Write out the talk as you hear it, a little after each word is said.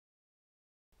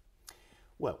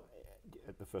Well,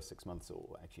 the first 6 months,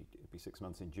 or actually it'll be 6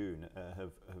 months in June,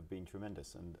 have been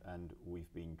tremendous, and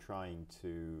we've been trying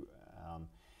to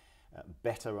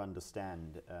better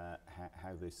understand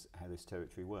how this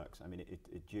territory works. I mean,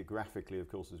 it geographically,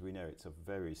 of course, as we know, it's a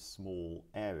very small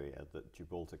area that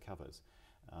Gibraltar covers,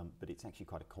 but it's actually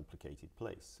quite a complicated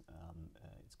place.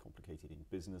 It's complicated in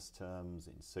business terms,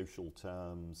 in social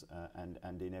terms,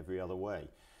 and in every other way.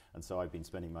 And so I've been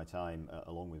spending my time,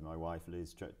 along with my wife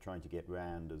Liz, trying to get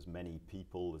round as many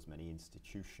people, as many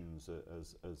institutions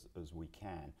as we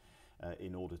can,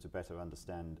 in order to better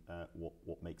understand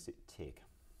what makes it tick.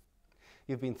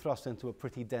 You've been thrust into a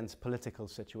pretty dense political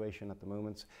situation at the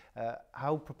moment.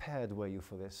 How prepared were you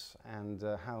for this, and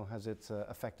how has it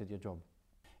affected your job?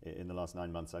 In the last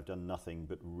 9 months, I've done nothing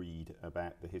but read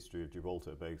about the history of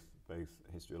Gibraltar, both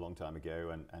history a long time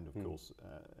ago and of course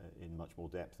in much more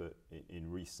depth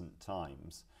in recent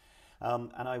times.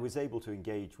 And I was able to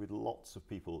engage with lots of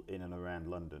people in and around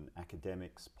London,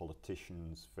 academics,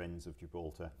 politicians, friends of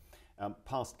Gibraltar,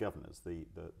 past governors, the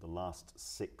last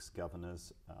 6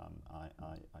 governors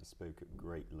I spoke at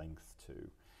great length to.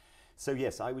 So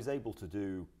yes, I was able to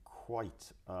do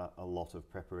quite a lot of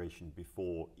preparation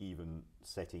before even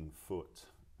setting foot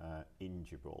in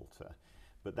Gibraltar.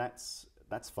 But that's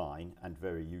fine and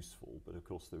very useful, but of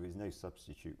course there is no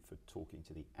substitute for talking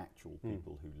to the actual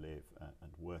people who live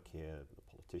and work here, the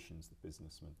politicians, the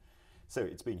businessmen. So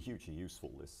it's been hugely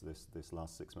useful this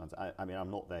last 6 months. I mean,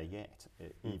 I'm not there yet,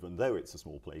 even though it's a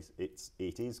small place.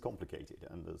 It is complicated,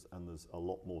 and there's a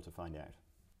lot more to find out.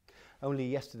 Only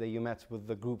yesterday you met with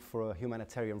the Group for a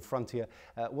Humanitarian Frontier.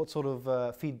 What sort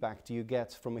of feedback do you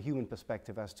get from a human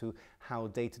perspective as to how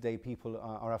day-to-day people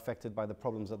are affected by the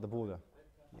problems at the border?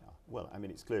 Yeah, well, I mean,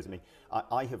 it's clear to me.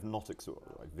 I have not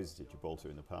I've visited Gibraltar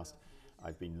in the past.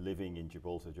 I've been living in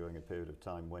Gibraltar during a period of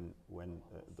time when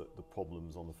the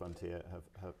problems on the frontier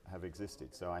have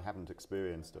existed. So I haven't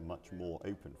experienced a much more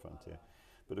open frontier.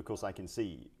 But of course I can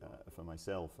see for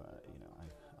myself, you know, I'm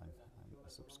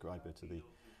a subscriber to the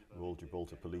Royal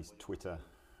Gibraltar Police Twitter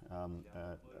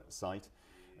site,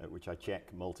 which I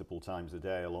check multiple times a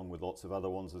day, along with lots of other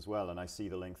ones as well, and I see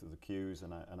the length of the queues,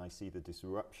 and I see the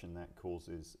disruption that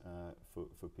causes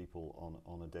for people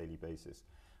on a daily basis,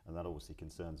 and that obviously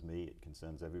concerns me. It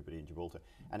concerns everybody in Gibraltar,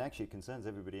 and actually it concerns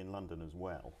everybody in London as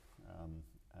well.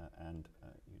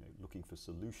 You know, looking for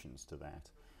solutions to that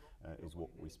is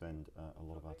what we spend a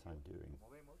lot of our time doing.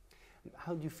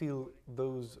 How do you feel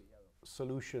those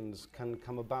solutions can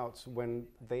come about when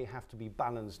they have to be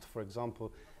balanced, for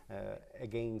example,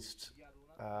 against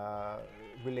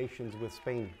relations with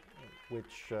Spain,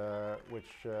 which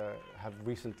have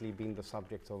recently been the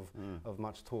subject of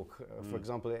much talk? For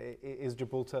example, is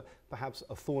Gibraltar perhaps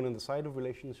a thorn in the side of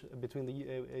relations between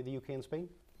the UK and Spain?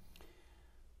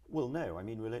 Well, no. I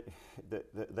mean,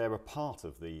 they're a part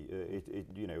of the.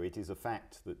 You know, it is a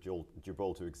fact that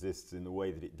Gibraltar exists in the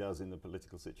way that it does, in the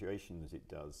political situation that it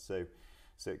does. So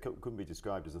it couldn't be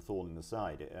described as a thorn in the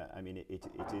side. I mean,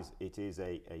 it is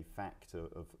a fact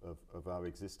of our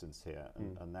existence here,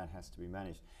 and that has to be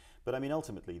managed. But I mean,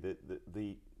 ultimately,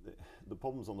 the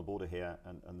problems on the border here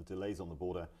and the delays on the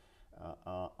border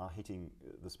are hitting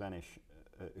the Spanish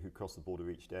who cross the border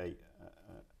each day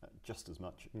just as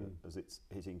much as it's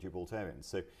hitting Gibraltarians.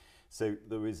 So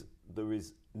there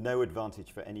is no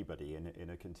advantage for anybody in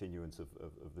a continuance of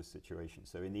this situation.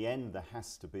 So in the end, there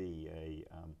has to be a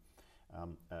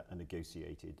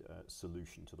negotiated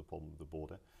solution to the problem of the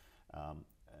border.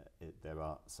 There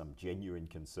are some genuine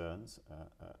concerns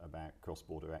about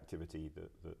cross-border activity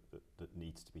that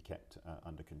needs to be kept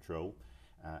under control.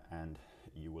 And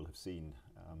you will have seen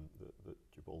that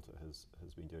Gibraltar has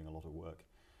been doing a lot of work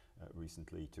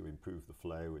recently to improve the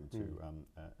flow and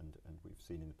and we've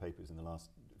seen in the papers in the last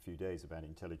few days about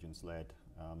intelligence-led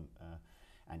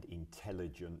and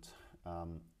intelligent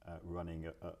running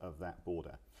of that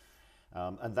border.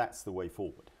 And that's the way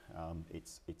forward.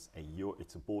 It's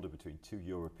a border between 2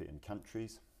 European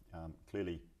countries.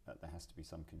 Clearly, there has to be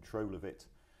some control of it.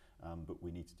 But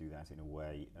we need to do that in a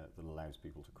way that allows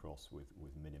people to cross with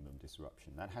minimum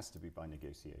disruption. That has to be by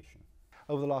negotiation.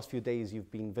 Over the last few days,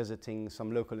 you've been visiting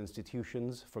some local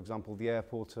institutions, for example, the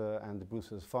airport and the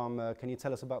Bruce's farm. Can you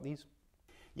tell us about these?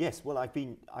 Yes, well, I've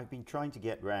been trying to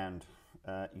get round,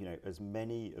 you know, as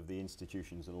many of the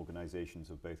institutions and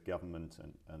organisations of both government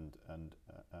and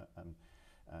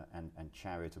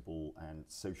charitable and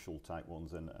social type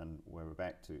ones, and we're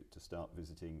about to start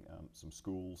visiting some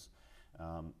schools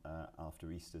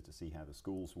after Easter to see how the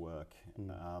schools work.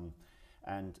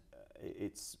 And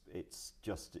it's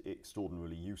just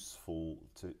extraordinarily useful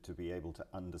to be able to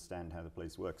understand how the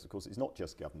place works. Of course, it's not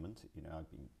just government. You know, I've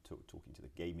been talking to the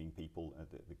gaming people,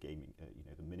 the gaming, you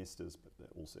know, the ministers, but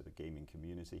also the gaming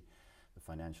community, the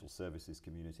financial services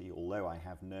community. Although I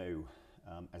have no,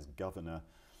 as governor,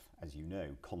 as you know,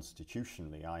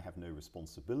 constitutionally, I have no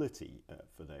responsibility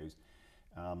for those.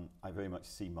 I very much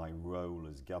see my role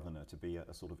as governor to be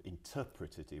a sort of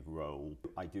interpretative role.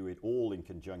 I do it all in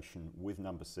conjunction with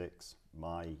Number 6,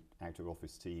 my outer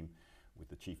office team, with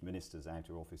the Chief Minister's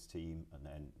outer office team, and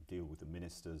then deal with the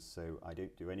ministers. So I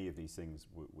don't do any of these things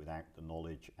without the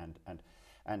knowledge.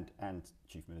 And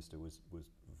Chief Minister was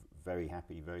very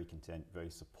happy, very content, very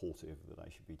supportive that I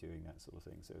should be doing that sort of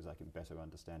thing, so as I can better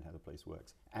understand how the place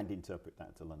works and interpret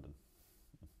that to London.